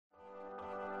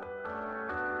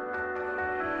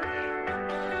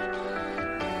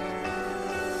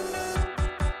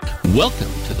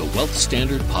Welcome to the Wealth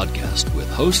Standard Podcast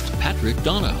with host Patrick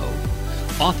Donahoe,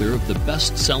 author of the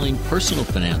best-selling personal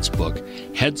finance book,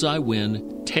 Heads I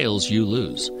Win, Tails You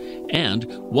Lose, and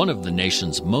one of the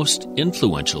nation's most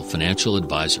influential financial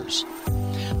advisors.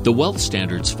 The Wealth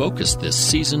Standard's focus this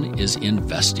season is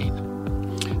investing.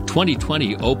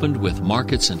 2020 opened with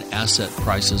markets and asset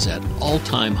prices at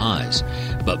all-time highs,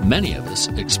 but many of us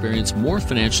experience more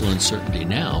financial uncertainty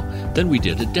now than we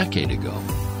did a decade ago.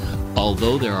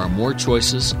 Although there are more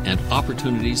choices and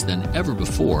opportunities than ever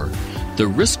before, the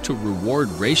risk-to-reward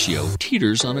ratio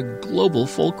teeters on a global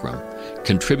fulcrum,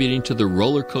 contributing to the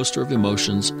roller coaster of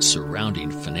emotions surrounding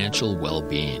financial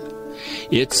well-being.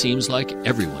 It seems like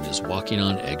everyone is walking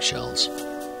on eggshells.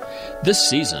 This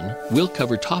season, we'll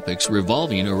cover topics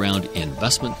revolving around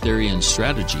investment theory and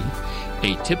strategy,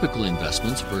 atypical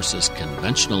investments versus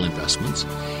conventional investments,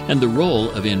 and the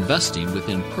role of investing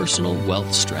within personal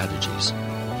wealth strategies.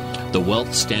 The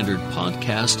Wealth Standard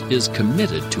Podcast is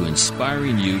committed to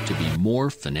inspiring you to be more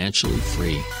financially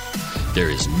free. There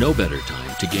is no better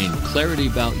time to gain clarity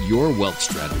about your wealth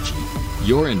strategy,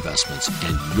 your investments,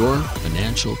 and your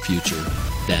financial future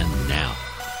than now.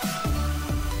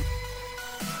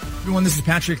 Everyone, this is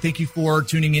Patrick. Thank you for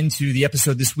tuning into the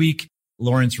episode this week.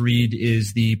 Lawrence Reed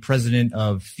is the president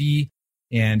of FEE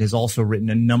and has also written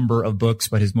a number of books,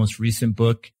 but his most recent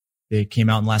book that came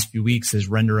out in the last few weeks is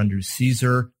Render Unto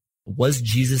Caesar. Was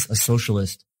Jesus a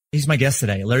Socialist? He's my guest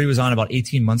today. Larry was on about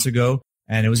 18 months ago,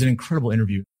 and it was an incredible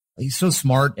interview. He's so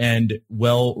smart and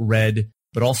well-read,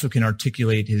 but also can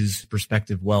articulate his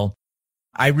perspective well.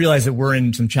 I realize that we're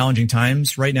in some challenging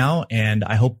times right now, and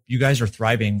I hope you guys are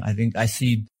thriving. I think I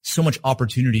see so much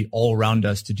opportunity all around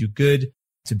us to do good,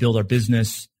 to build our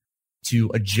business,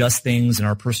 to adjust things in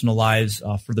our personal lives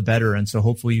for the better. And so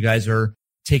hopefully you guys are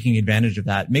taking advantage of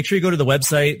that. Make sure you go to the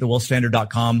website,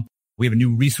 thewealthstandard.com. We have a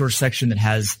new resource section that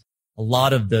has a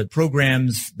lot of the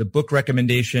programs, the book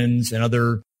recommendations, and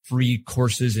other free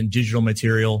courses and digital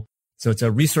material. So it's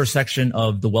a resource section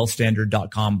of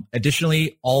thewealthstandard.com.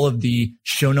 Additionally, all of the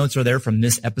show notes are there from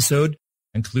this episode,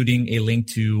 including a link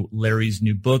to Larry's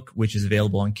new book, which is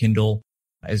available on Kindle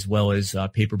as well as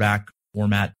paperback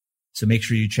format. So make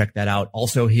sure you check that out.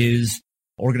 Also, his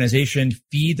organization,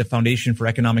 FEE, the Foundation for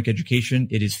Economic Education,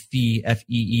 it is FEE,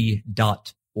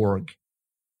 FEE.org.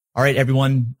 All right,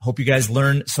 everyone. Hope you guys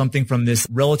learned something from this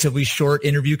relatively short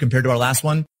interview compared to our last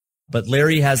one. But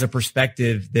Larry has a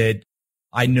perspective that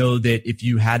I know that if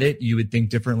you had it, you would think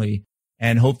differently.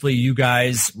 And hopefully you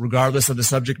guys, regardless of the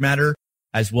subject matter,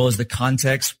 as well as the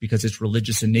context, because it's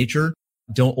religious in nature,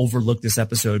 don't overlook this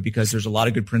episode because there's a lot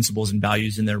of good principles and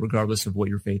values in there, regardless of what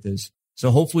your faith is.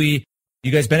 So hopefully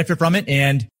you guys benefit from it.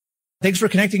 And thanks for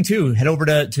connecting too. Head over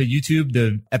to YouTube.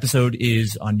 The episode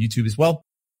is on YouTube as well.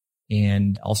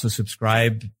 And also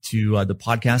subscribe to the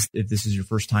podcast if this is your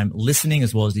first time listening,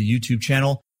 as well as the YouTube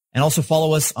channel. And also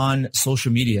follow us on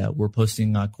social media. We're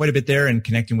posting quite a bit there and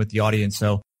connecting with the audience.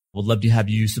 So we'd love to have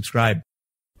you subscribe.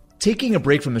 Taking a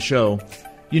break from the show,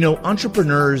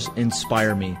 entrepreneurs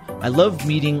inspire me. I love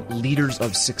meeting leaders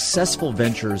of successful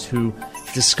ventures who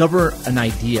discover an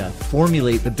idea,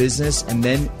 formulate the business, and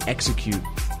then execute.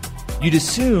 You'd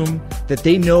assume that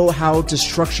they know how to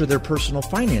structure their personal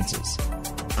finances.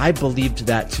 I believed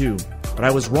that too, but I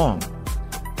was wrong.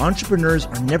 Entrepreneurs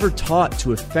are never taught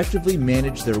to effectively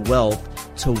manage their wealth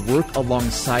to work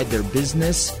alongside their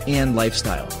business and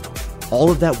lifestyle.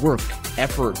 All of that work,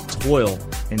 effort, toil,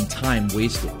 and time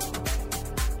wasted.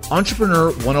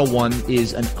 Entrepreneur 101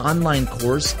 is an online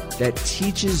course that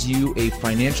teaches you a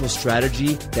financial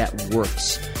strategy that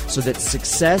works so that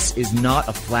success is not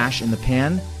a flash in the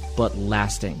pan, but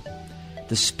lasting.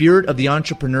 The spirit of the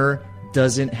entrepreneur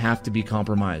doesn't have to be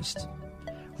compromised.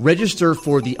 Register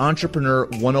for the Entrepreneur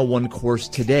 101 course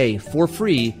today for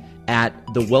free at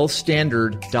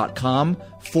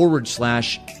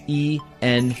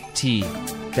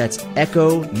thewealthstandard.com/ENT. That's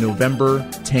Echo November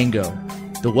Tango.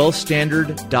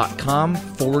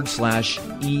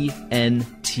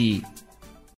 thewealthstandard.com/ENT.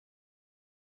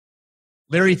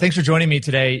 Larry, thanks for joining me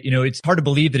today. It's hard to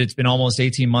believe that it's been almost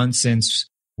 18 months since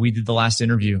we did the last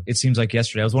interview. It seems like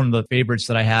yesterday. It was one of the favorites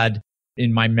that I had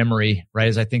in my memory, right?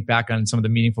 As I think back on some of the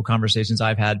meaningful conversations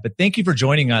I've had. But thank you for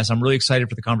joining us. I'm really excited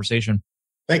for the conversation.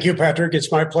 Thank you, Patrick.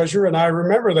 It's my pleasure. And I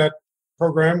remember that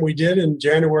program we did in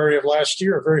January of last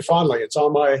year very fondly. It's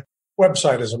on my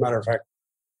website, as a matter of fact.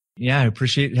 Yeah, I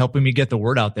appreciate helping me get the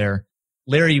word out there.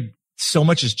 Larry, so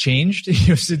much has changed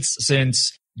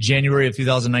since January of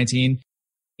 2019.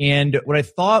 And what I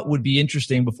thought would be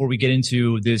interesting before we get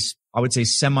into this, I would say,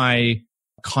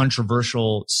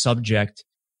 semi-controversial subject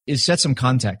is set some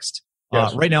context.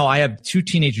 Yes. Right now, I have two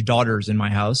teenage daughters in my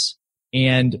house,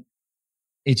 and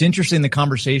It's interesting the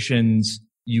conversations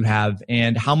you have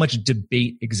and how much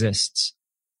debate exists.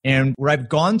 And where I've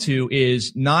gone to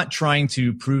is not trying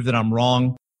to prove that I'm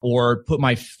wrong or put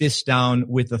my fist down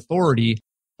with authority,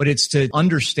 but it's to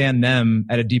understand them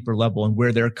at a deeper level and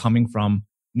where they're coming from,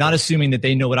 not assuming that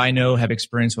they know what I know, have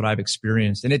experienced what I've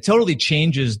experienced. And it totally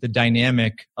changes the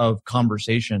dynamic of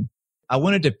conversation. I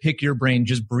wanted to pick your brain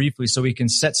just briefly so we can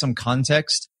set some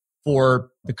context for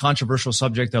the controversial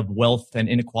subject of wealth and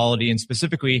inequality. And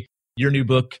specifically, your new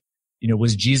book,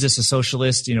 was Jesus a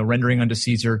socialist, rendering unto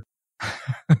Caesar?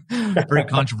 Very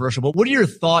controversial. But what are your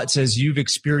thoughts as you've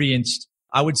experienced,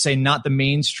 I would say, not the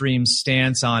mainstream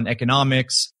stance on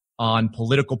economics, on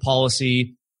political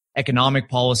policy, economic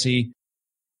policy?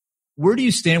 Where do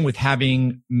you stand with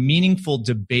having meaningful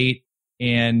debate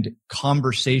and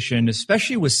conversation,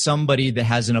 especially with somebody that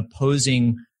has an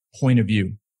opposing point of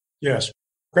view? Yes.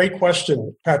 Great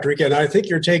question, Patrick. And I think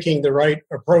you're taking the right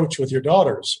approach with your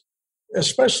daughters,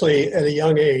 especially at a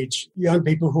young age. Young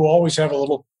people who always have a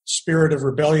little spirit of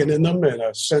rebellion in them and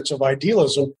a sense of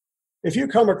idealism. If you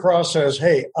come across as,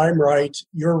 hey, I'm right,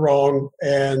 you're wrong,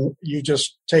 and you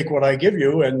just take what I give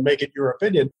you and make it your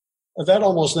opinion, that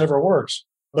almost never works.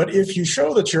 But if you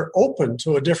show that you're open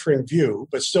to a differing view,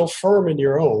 but still firm in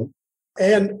your own,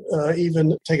 and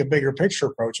even take a bigger picture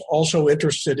approach, also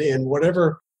interested in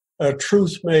whatever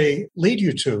truth may lead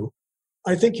you to,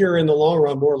 I think you're in the long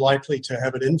run more likely to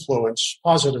have an influence,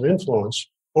 positive influence,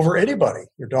 over anybody,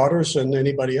 your daughters and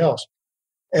anybody else.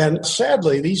 And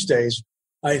sadly, these days,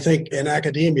 I think in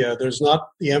academia, there's not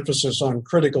the emphasis on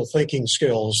critical thinking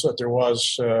skills that there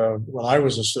was when I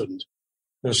was a student.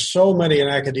 There's so many in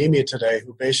academia today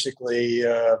who basically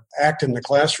act in the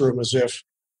classroom as if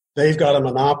they've got a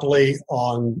monopoly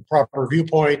on proper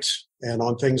viewpoint and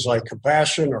on things like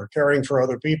compassion or caring for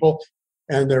other people.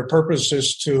 And their purpose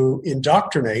is to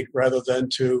indoctrinate rather than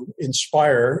to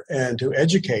inspire and to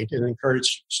educate and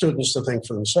encourage students to think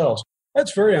for themselves.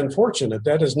 That's very unfortunate.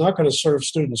 That is not going to serve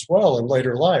students well in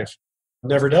later life.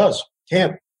 Never does.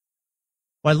 Can't.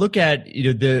 Well, I look at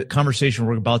the conversation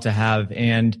we're about to have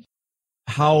and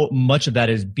how much of that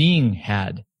is being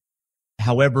had.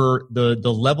 However, the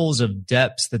levels of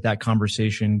depths that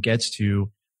conversation gets to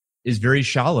is very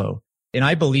shallow. And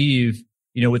I believe,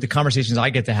 with the conversations I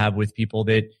get to have with people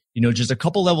that, just a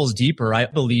couple levels deeper, I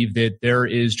believe that there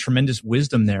is tremendous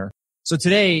wisdom there. So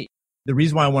today, the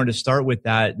reason why I wanted to start with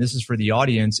that, and this is for the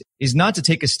audience, is not to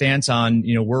take a stance on,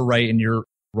 we're right and you're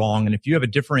wrong. And if you have a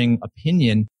differing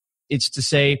opinion, it's to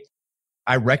say,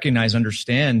 I recognize,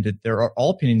 understand that there are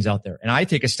all opinions out there. And I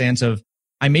take a stance of,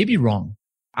 I may be wrong.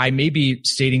 I may be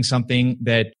stating something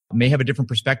that may have a different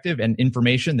perspective and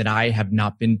information that I have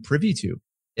not been privy to.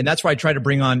 And that's why I try to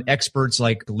bring on experts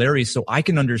like Larry so I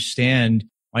can understand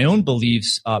my own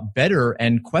beliefs better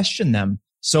and question them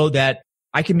so that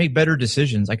I can make better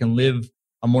decisions. I can live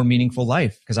a more meaningful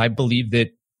life because I believe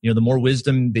that, the more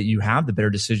wisdom that you have, the better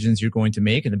decisions you're going to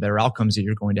make and the better outcomes that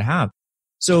you're going to have.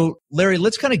 So Larry,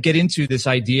 let's kind of get into this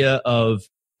idea of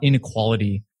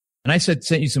inequality. And I sent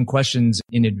you some questions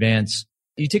in advance.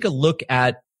 You take a look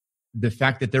at the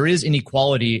fact that there is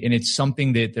inequality and it's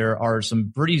something that there are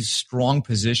some pretty strong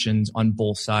positions on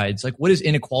both sides. Like, what does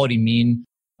inequality mean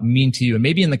to you? And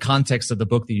maybe in the context of the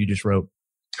book that you just wrote.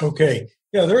 Okay.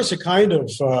 Yeah, there's a kind of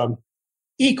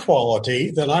equality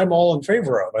that I'm all in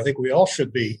favor of. I think we all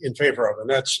should be in favor of, and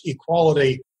that's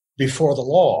equality before the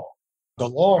law. The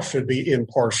law should be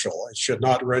impartial. It should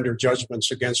not render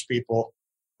judgments against people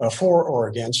for or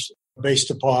against based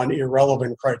upon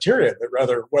irrelevant criteria, but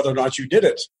rather whether or not you did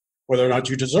it, whether or not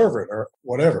you deserve it, or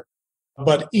whatever.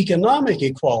 But economic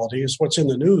equality is what's in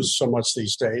the news so much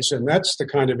these days, and that's the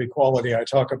kind of equality I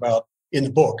talk about in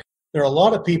the book. There are a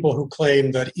lot of people who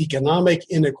claim that economic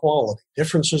inequality,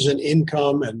 differences in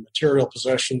income and material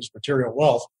possessions, material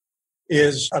wealth,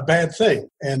 is a bad thing,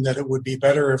 and that it would be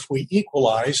better if we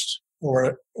equalized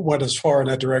or went as far in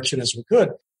that direction as we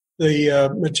could,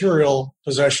 the material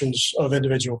possessions of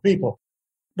individual people.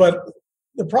 But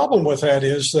the problem with that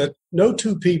is that no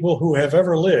two people who have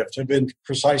ever lived have been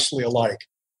precisely alike.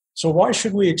 So why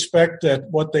should we expect that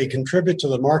what they contribute to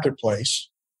the marketplace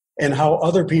and how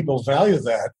other people value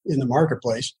that in the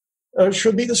marketplace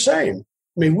should be the same?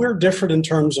 I mean, we're different in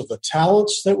terms of the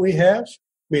talents that we have.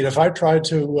 I mean, if I tried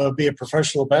to be a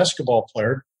professional basketball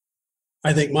player,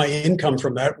 I think my income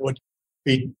from that would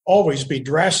always be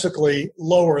drastically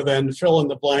lower than fill in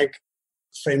the blank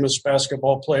famous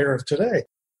basketball player of today.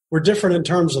 We're different in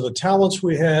terms of the talents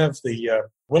we have, the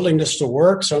willingness to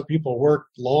work. Some people work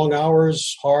long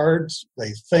hours, hard.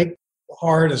 They think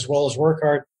hard as well as work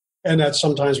hard. And that's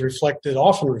sometimes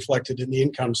often reflected in the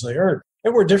incomes they earn.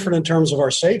 And we're different in terms of our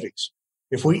savings.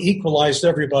 If we equalized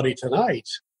everybody tonight,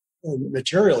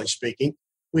 materially speaking,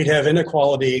 we'd have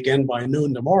inequality again by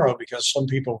noon tomorrow because some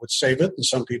people would save it and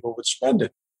some people would spend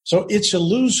it. So it's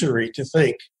illusory to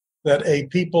think that a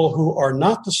people who are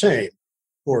not the same,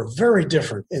 who are very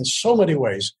different in so many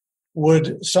ways,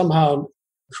 would somehow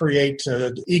create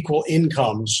equal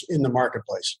incomes in the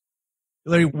marketplace.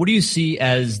 Larry, what do you see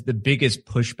as the biggest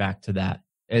pushback to that,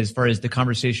 as far as the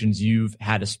conversations you've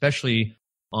had, especially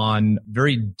on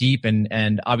very deep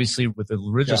and obviously with a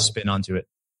religious spin onto it?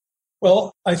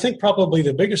 Well, I think probably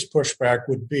the biggest pushback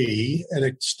would be, and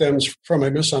it stems from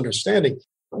a misunderstanding,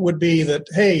 would be that,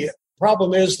 hey,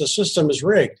 problem is the system is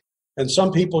rigged and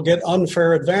some people get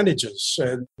unfair advantages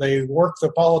and they work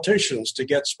the politicians to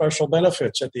get special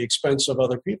benefits at the expense of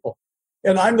other people.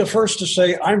 And I'm the first to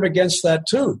say I'm against that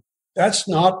too. That's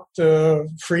not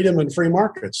freedom and free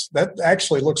markets. That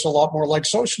actually looks a lot more like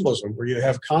socialism, where you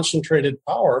have concentrated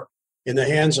power in the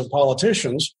hands of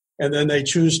politicians, and then they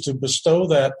choose to bestow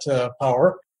that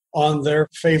power on their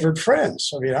favored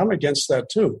friends. I mean, I'm against that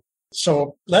too.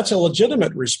 So that's a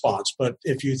legitimate response. But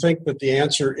if you think that the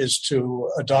answer is to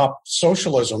adopt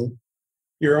socialism,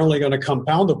 you're only going to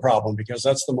compound the problem, because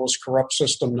that's the most corrupt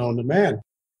system known to man.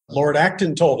 Lord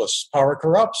Acton told us, power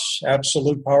corrupts.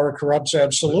 Absolute power corrupts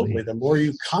absolutely. The more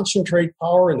you concentrate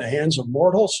power in the hands of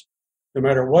mortals, no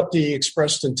matter what the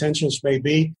expressed intentions may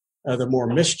be, the more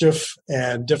mischief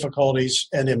and difficulties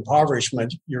and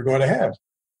impoverishment you're going to have.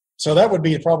 So that would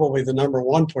be probably the number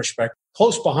one pushback.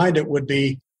 Close behind it would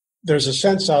be, there's a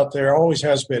sense out there, always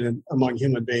has been among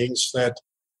human beings, that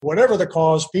whatever the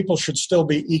cause, people should still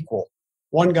be equal.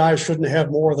 One guy shouldn't have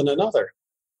more than another.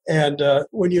 And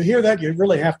when you hear that, you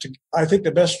really have to, I think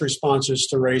the best response is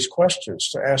to raise questions,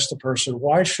 to ask the person,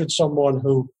 why should someone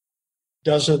who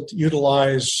doesn't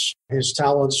utilize his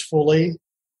talents fully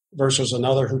versus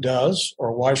another who does?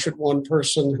 Or why should one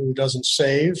person who doesn't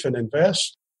save and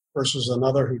invest versus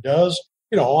another who does?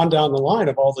 You know, on down the line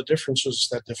of all the differences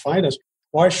that define us.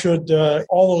 Why should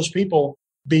all those people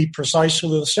be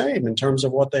precisely the same in terms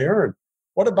of what they earn?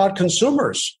 What about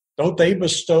consumers? Don't they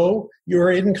bestow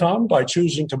your income by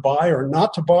choosing to buy or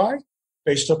not to buy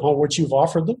based upon what you've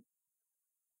offered them?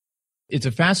 It's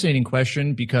a fascinating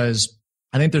question, because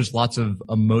I think there's lots of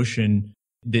emotion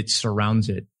that surrounds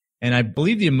it. And I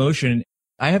believe the emotion,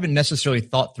 I haven't necessarily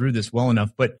thought through this well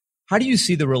enough, but how do you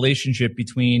see the relationship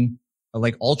between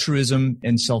like altruism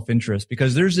and self-interest?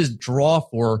 Because there's this draw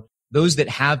for those that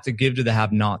have to give to the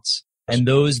have-nots, and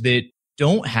those that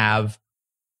don't have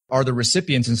are the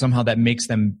recipients, and somehow that makes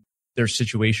their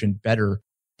situation better.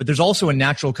 But there's also a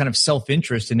natural kind of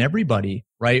self-interest in everybody,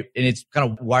 right? And it's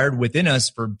kind of wired within us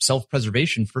for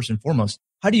self-preservation first and foremost.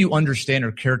 How do you understand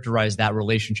or characterize that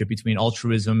relationship between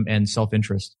altruism and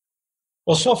self-interest?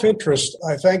 Well, self-interest,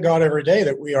 I thank God every day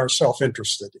that we are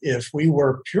self-interested. If we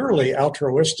were purely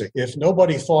altruistic, if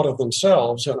nobody thought of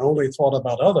themselves and only thought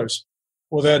about others,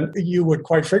 well, then you would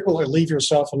quite frequently leave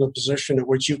yourself in a position in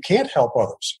which you can't help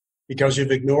others, because you've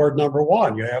ignored number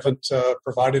one. You haven't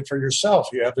provided for yourself.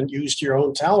 You haven't used your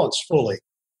own talents fully.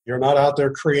 You're not out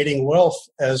there creating wealth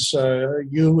as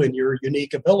you and your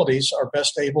unique abilities are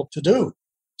best able to do.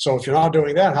 So if you're not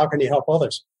doing that, how can you help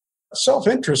others?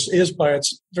 Self-interest is, by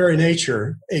its very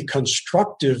nature, a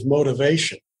constructive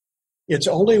motivation. It's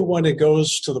only when it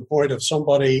goes to the point of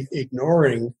somebody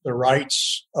ignoring the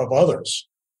rights of others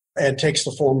and takes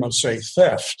the form of, say,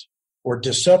 theft or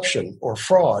deception or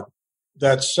fraud,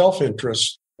 that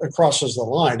self-interest crosses the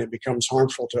line and becomes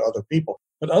harmful to other people.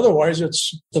 But otherwise,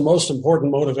 it's the most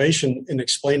important motivation in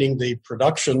explaining the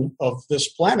production of this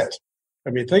planet.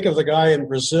 I mean, think of the guy in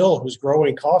Brazil who's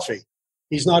growing coffee.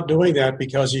 He's not doing that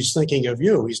because he's thinking of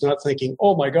you. He's not thinking,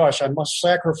 oh my gosh, I must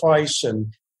sacrifice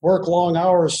and work long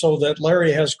hours so that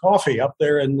Larry has coffee up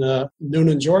there in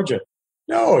Noonan, Georgia.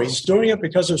 No, he's doing it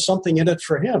because there's something in it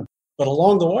for him. But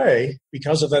along the way,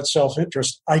 because of that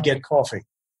self-interest, I get coffee.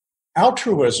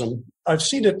 Altruism, I've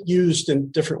seen it used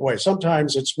in different ways.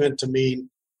 Sometimes it's meant to mean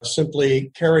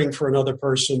simply caring for another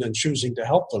person and choosing to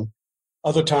help them.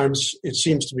 Other times it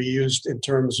seems to be used in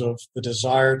terms of the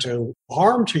desire to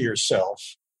harm to yourself,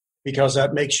 because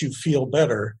that makes you feel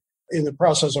better. In the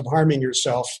process of harming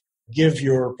yourself, give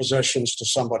your possessions to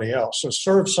somebody else. So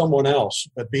serve someone else,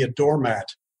 but be a doormat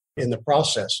in the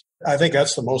process. I think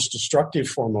that's the most destructive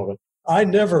form of it. I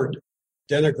never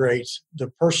denigrate the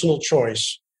personal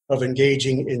choice of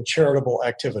engaging in charitable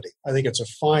activity. I think it's a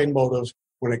fine motive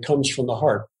when it comes from the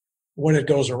heart. When it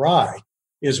goes awry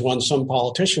is when some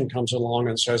politician comes along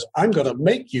and says, I'm going to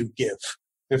make you give.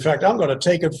 In fact, I'm going to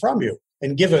take it from you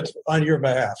and give it on your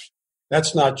behalf.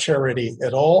 That's not charity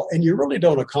at all, and you really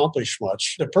don't accomplish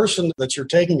much. The person that you're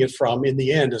taking it from in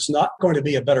the end is not going to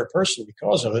be a better person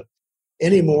because of it,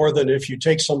 any more than if you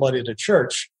take somebody to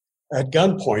church at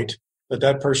gunpoint,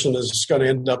 that person is going to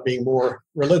end up being more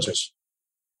religious.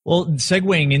 Well,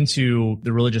 segueing into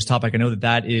the religious topic, I know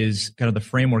that is kind of the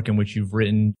framework in which you've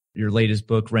written your latest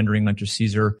book, Rendering Unto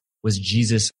Caesar, Was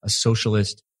Jesus a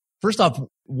Socialist? First off,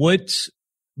 what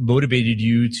motivated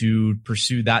you to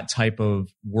pursue that type of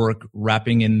work,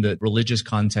 wrapping in the religious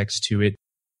context to it?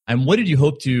 And what did you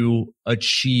hope to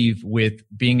achieve with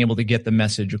being able to get the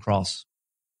message across?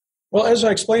 Well, as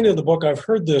I explained in the book, I've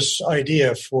heard this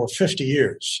idea for 50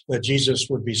 years that Jesus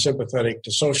would be sympathetic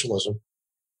to socialism.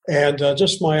 And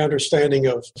just my understanding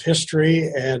of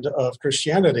history and of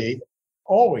Christianity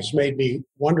always made me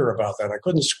wonder about that. I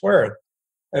couldn't square it.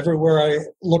 Everywhere I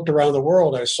looked around the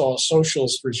world, I saw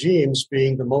socialist regimes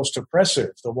being the most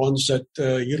oppressive, the ones that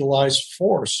utilize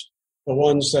force, the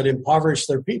ones that impoverish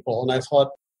their people. And I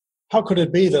thought, how could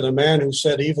it be that a man who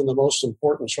said even the most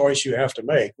important choice you have to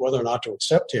make, whether or not to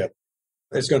accept him,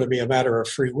 is going to be a matter of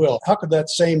free will? How could that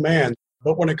same man,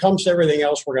 but when it comes to everything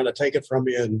else, we're going to take it from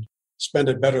you and spend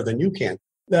it better than you can?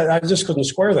 I just couldn't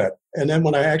square that. And then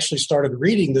when I actually started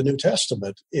reading the New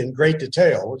Testament in great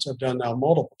detail, which I've done now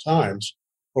multiple times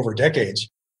over decades,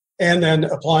 and then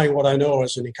applying what I know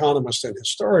as an economist and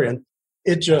historian,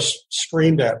 it just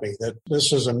screamed at me that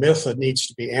this is a myth that needs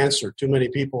to be answered. Too many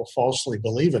people falsely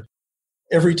believe it.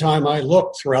 Every time I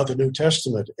look throughout the New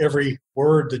Testament, every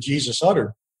word that Jesus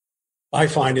uttered, I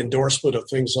find endorsement of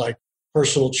things like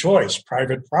personal choice,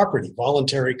 private property,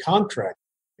 voluntary contract,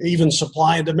 even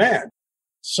supply and demand.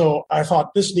 So I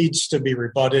thought this needs to be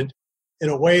rebutted in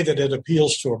a way that it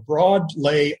appeals to a broad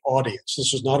lay audience.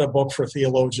 This is not a book for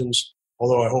theologians,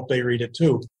 although I hope they read it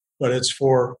too, but it's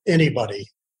for anybody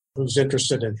who's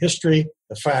interested in history,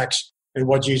 the facts, and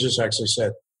what Jesus actually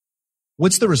said.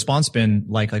 What's the response been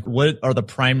like? Like, what are the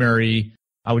primary,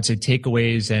 I would say,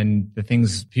 takeaways and the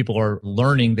things people are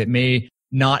learning that may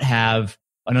not have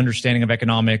an understanding of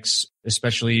economics,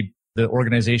 especially the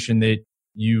organization that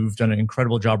you've done an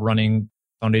incredible job running,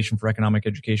 Foundation for Economic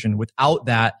Education? Without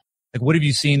that, like, what have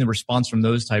you seen the response from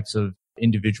those types of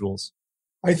individuals?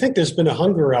 I think there's been a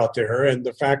hunger out there, and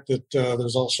the fact that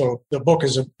there's also, the book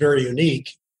is very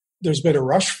unique. There's been a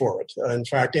rush for it. In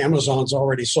fact, Amazon's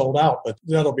already sold out, but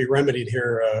that'll be remedied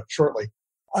here shortly.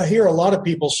 I hear a lot of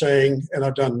people saying, and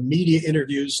I've done media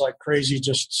interviews like crazy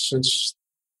just since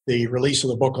the release of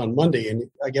the book on Monday, and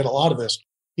I get a lot of this.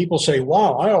 People say,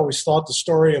 wow, I always thought the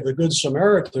story of the Good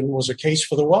Samaritan was a case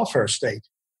for the welfare state.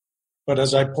 But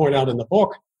as I point out in the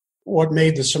book, what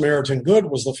made the Samaritan good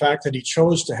was the fact that he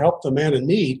chose to help the man in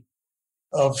need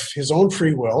of his own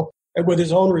free will and with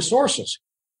his own resources.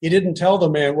 He didn't tell the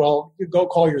man, well, go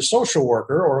call your social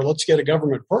worker or let's get a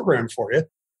government program for you.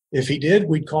 If he did,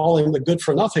 we'd call him the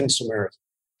good-for-nothing Samaritan.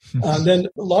 Then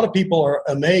a lot of people are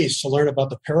amazed to learn about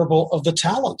the parable of the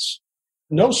talents.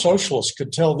 No socialist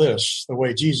could tell this the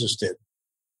way Jesus did.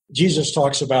 Jesus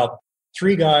talks about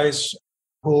three guys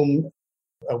whom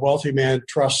a wealthy man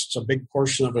trusts a big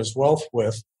portion of his wealth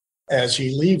with as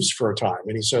he leaves for a time.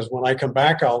 And he says, when I come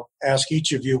back, I'll ask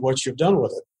each of you what you've done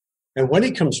with it. And when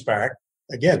he comes back,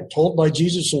 again, told by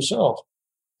Jesus himself,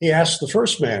 he asked the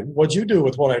first man, what'd you do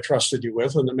with what I trusted you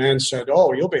with? And the man said,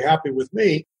 oh, you'll be happy with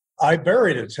me. I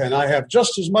buried it, and I have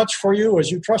just as much for you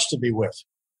as you trusted me with.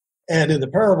 And in the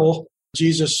parable,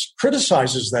 Jesus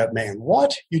criticizes that man.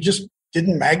 What? You just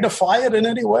didn't magnify it in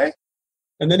any way?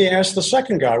 And then he asked the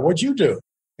second guy, what'd you do?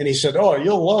 And he said, oh,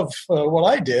 you'll love what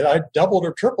I did. I doubled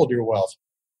or tripled your wealth.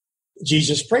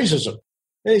 Jesus praises him.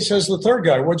 And he says, the third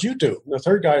guy, what'd you do? And the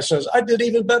third guy says, I did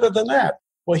even better than that.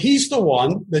 Well, he's the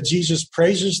one that Jesus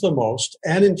praises the most.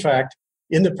 And in fact,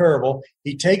 in the parable,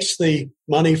 he takes the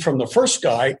money from the first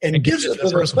guy and gives it to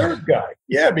the third guy.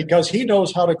 Yeah, because he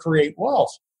knows how to create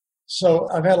wealth. So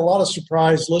I've had a lot of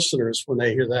surprised listeners when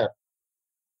they hear that.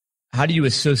 How do you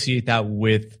associate that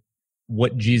with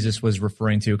what Jesus was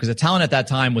referring to? Because a talent at that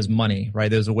time was money, right?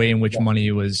 There was a way in which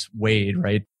money was weighed,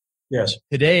 right? Yes.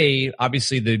 Today,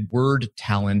 obviously, the word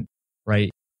talent, right,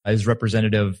 is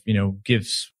representative,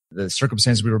 gifts, the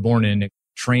circumstances we were born in,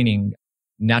 training,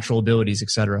 natural abilities,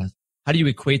 etc. How do you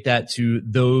equate that to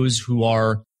those who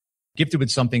are gifted with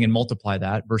something and multiply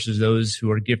that versus those who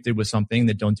are gifted with something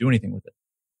that don't do anything with it?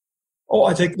 Oh,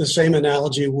 I think the same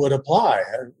analogy would apply.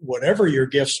 Whatever your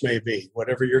gifts may be,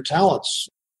 whatever your talents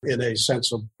in a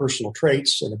sense of personal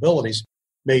traits and abilities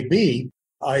may be,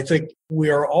 I think we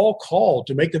are all called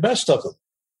to make the best of them,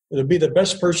 to be the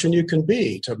best person you can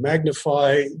be, to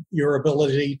magnify your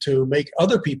ability to make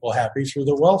other people happy through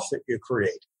the wealth that you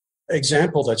create.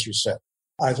 Example that you set.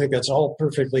 I think that's all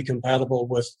perfectly compatible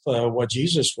with what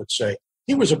Jesus would say.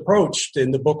 He was approached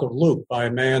in the book of Luke by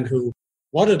a man who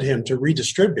wanted him to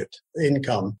redistribute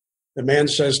income. The man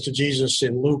says to Jesus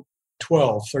in Luke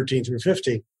 12:13 through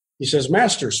 15, he says,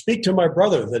 "Master, speak to my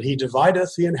brother that he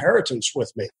divideth the inheritance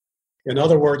with me." In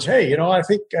other words, hey, I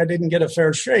think I didn't get a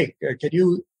fair shake. Could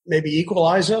you maybe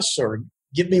equalize us or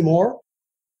give me more?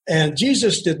 And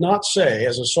Jesus did not say,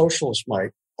 as a socialist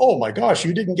might, "Oh my gosh,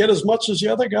 you didn't get as much as the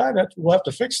other guy? We'll have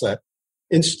to fix that."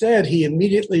 Instead, he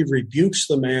immediately rebukes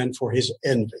the man for his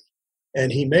envy.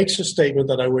 And he makes a statement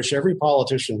that I wish every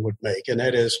politician would make, and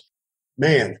that is,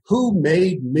 "Man, who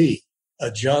made me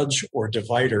a judge or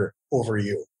divider over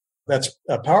you?" That's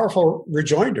a powerful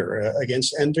rejoinder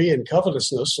against envy and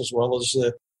covetousness, as well as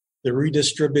the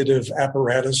redistributive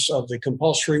apparatus of the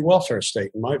compulsory welfare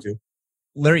state, in my view.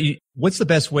 Larry, what's the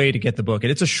best way to get the book?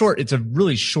 And it's a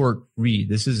really short read.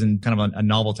 This isn't kind of a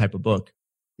novel type of book.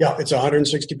 Yeah, it's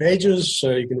 160 pages.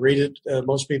 You can read it,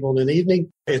 most people, in an evening.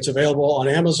 It's available on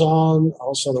Amazon,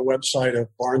 also the website of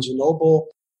Barnes & Noble.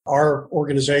 Our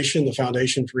organization, the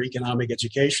Foundation for Economic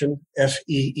Education,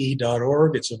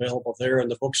 FEE.org, it's available there in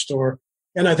the bookstore.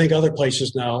 And I think other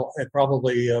places now, and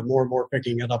probably more and more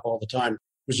picking it up all the time. It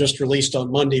was just released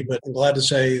on Monday, but I'm glad to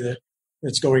say that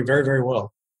it's going very, very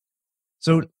well.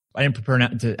 So I didn't prepare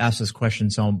to ask this question,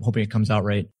 so I'm hoping it comes out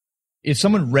right. If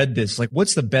someone read this,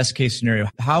 what's the best case scenario?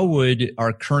 How would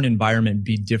our current environment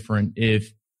be different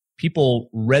if people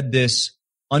read this,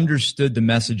 understood the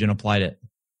message, and applied it?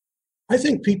 I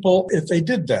think people, if they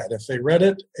did that, if they read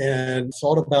it and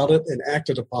thought about it and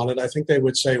acted upon it, I think they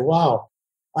would say, wow,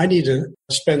 I need to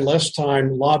spend less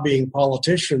time lobbying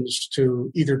politicians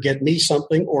to either get me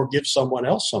something or give someone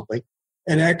else something,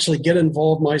 and actually get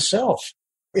involved myself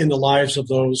in the lives of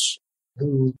those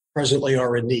who presently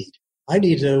are in need. I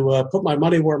need to put my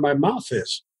money where my mouth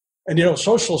is. And,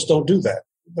 socialists don't do that.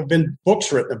 There have been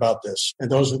books written about this. And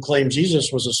those who claim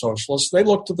Jesus was a socialist, they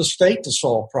look to the state to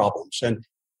solve problems. And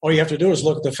all you have to do is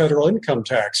look at the federal income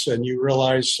tax and you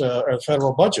realize a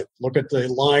federal budget. Look at the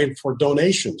line for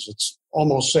donations. It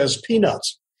almost says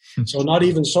peanuts. So not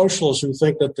even socialists who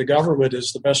think that the government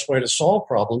is the best way to solve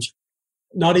problems,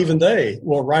 not even they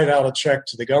will write out a check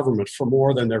to the government for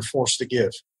more than they're forced to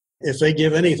give. If they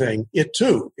give anything, it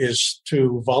too is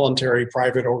to voluntary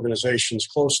private organizations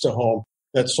close to home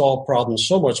that solve problems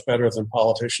so much better than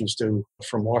politicians do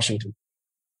from Washington.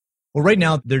 Well, right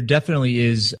now, there definitely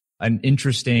is an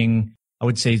interesting, I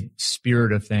would say,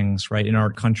 spirit of things, right, in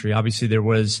our country. Obviously, there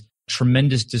was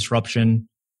tremendous disruption.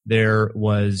 There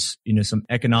was, some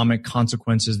economic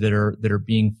consequences that are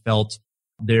being felt.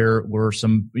 There were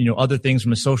some, other things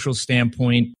from a social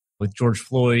standpoint with George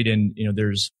Floyd, and,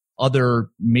 there's other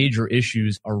major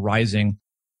issues arising.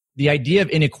 The idea of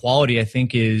inequality, I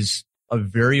think, is a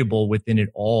variable within it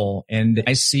all. And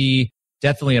I see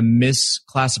definitely a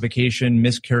misclassification,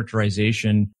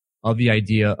 mischaracterization of the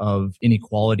idea of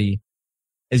inequality.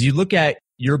 As you look at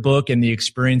your book and the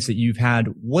experience that you've had,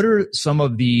 what are some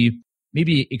of the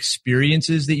maybe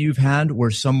experiences that you've had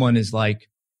where someone is like,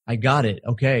 I got it.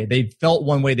 Okay. They felt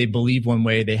one way. They believed one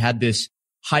way. They had this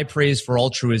high praise for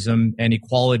altruism and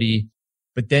equality,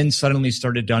 but then suddenly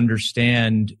started to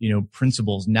understand,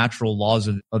 principles, natural laws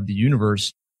of the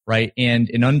universe, right? And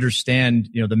understand,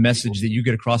 the message that you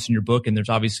get across in your book. And there's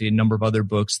obviously a number of other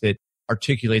books that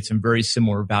articulate some very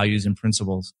similar values and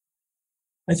principles.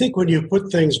 I think when you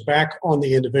put things back on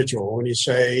the individual, when you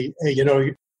say,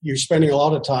 hey, you're spending a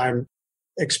lot of time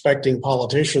expecting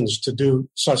politicians to do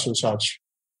such and such,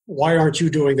 why aren't you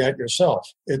doing that yourself?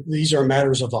 These are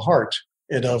matters of the heart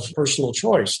and of personal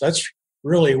choice. That's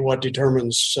really what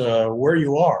determines where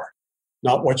you are,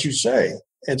 not what you say.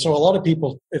 And so a lot of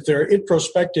people, if they're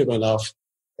introspective enough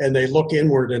and they look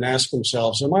inward and ask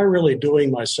themselves, am I really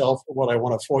doing myself what I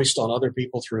want to foist on other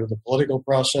people through the political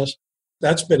process?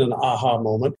 That's been an aha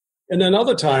moment. And then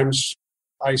other times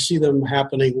I see them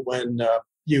happening when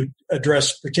you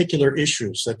address particular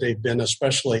issues that they've been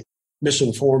especially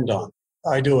misinformed on.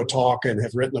 I do a talk and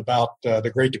have written about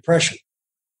the Great Depression.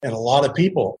 And a lot of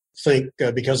people think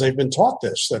because they've been taught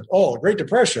this, that, the Great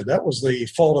Depression, that was the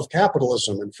fault of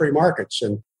capitalism and free markets,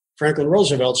 and Franklin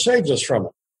Roosevelt saved us from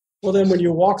it. Well, then when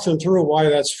you walk them through why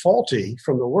that's faulty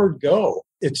from the word go,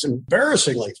 it's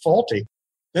embarrassingly faulty.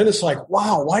 Then it's like,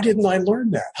 wow, why didn't I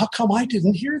learn that? How come I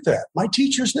didn't hear that? My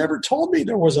teachers never told me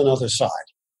there was another side.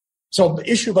 So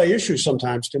issue by issue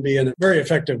sometimes can be a very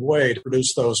effective way to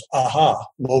produce those aha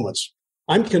moments.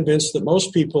 I'm convinced that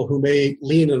most people who may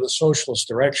lean in a socialist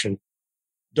direction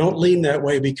don't lean that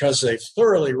way because they've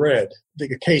thoroughly read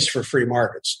the case for free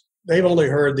markets. They've only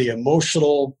heard the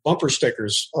emotional bumper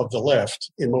stickers of the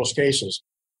left in most cases.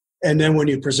 And then when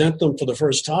you present them for the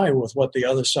first time with what the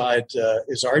other side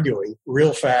is arguing,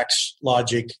 real facts,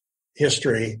 logic,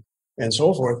 history, and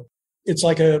so forth, it's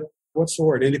like an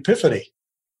epiphany.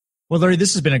 Well, Larry,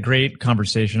 this has been a great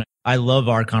conversation. I love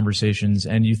our conversations,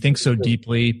 and you think so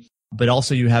deeply, but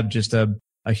also you have just a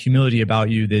humility about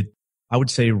you that I would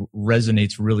say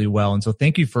resonates really well. And so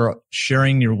thank you for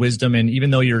sharing your wisdom. And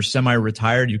even though you're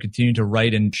semi-retired, you continue to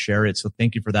write and share it. So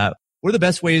thank you for that. What are the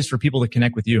best ways for people to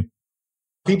connect with you?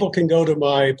 People can go to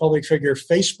my public figure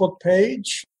Facebook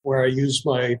page, where I use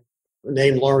my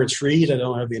name, Lawrence Reed. I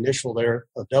don't have the initial there,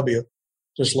 a W,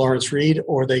 just Lawrence Reed.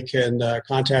 Or they can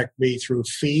contact me through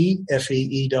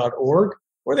FEE.org,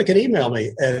 or they can email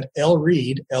me at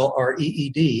lreed,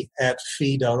 LREED,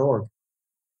 @fee.org.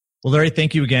 Well, Larry,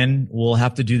 thank you again. We'll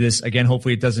have to do this again.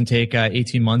 Hopefully it doesn't take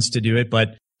 18 months to do it,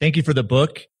 but thank you for the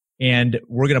book. And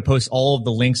we're going to post all of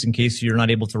the links in case you're not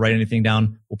able to write anything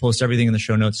down. We'll post everything in the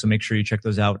show notes, so make sure you check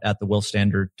those out at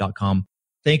thewealthstandard.com.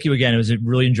 Thank you again. It was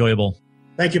really enjoyable.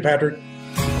 Thank you, Patrick.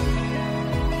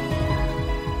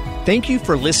 Thank you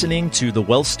for listening to the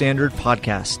Wealth Standard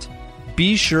Podcast.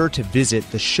 Be sure to visit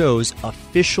the show's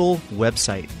official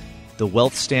website,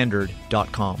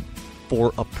 thewealthstandard.com,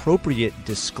 for appropriate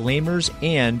disclaimers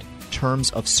and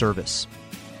terms of service.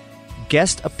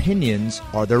 Guest opinions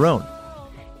are their own.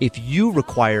 If you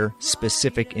require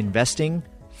specific investing,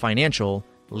 financial,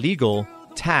 legal,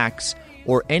 tax,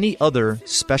 or any other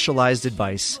specialized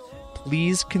advice,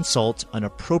 please consult an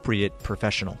appropriate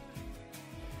professional.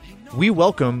 We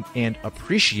welcome and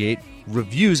appreciate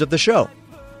reviews of the show.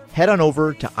 Head on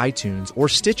over to iTunes or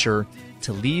Stitcher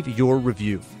to leave your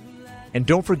review. And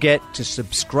don't forget to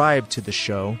subscribe to the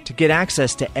show to get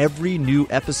access to every new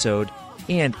episode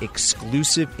and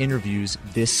exclusive interviews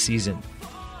this season.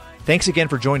 Thanks again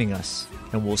for joining us,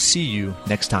 and we'll see you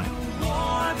next time.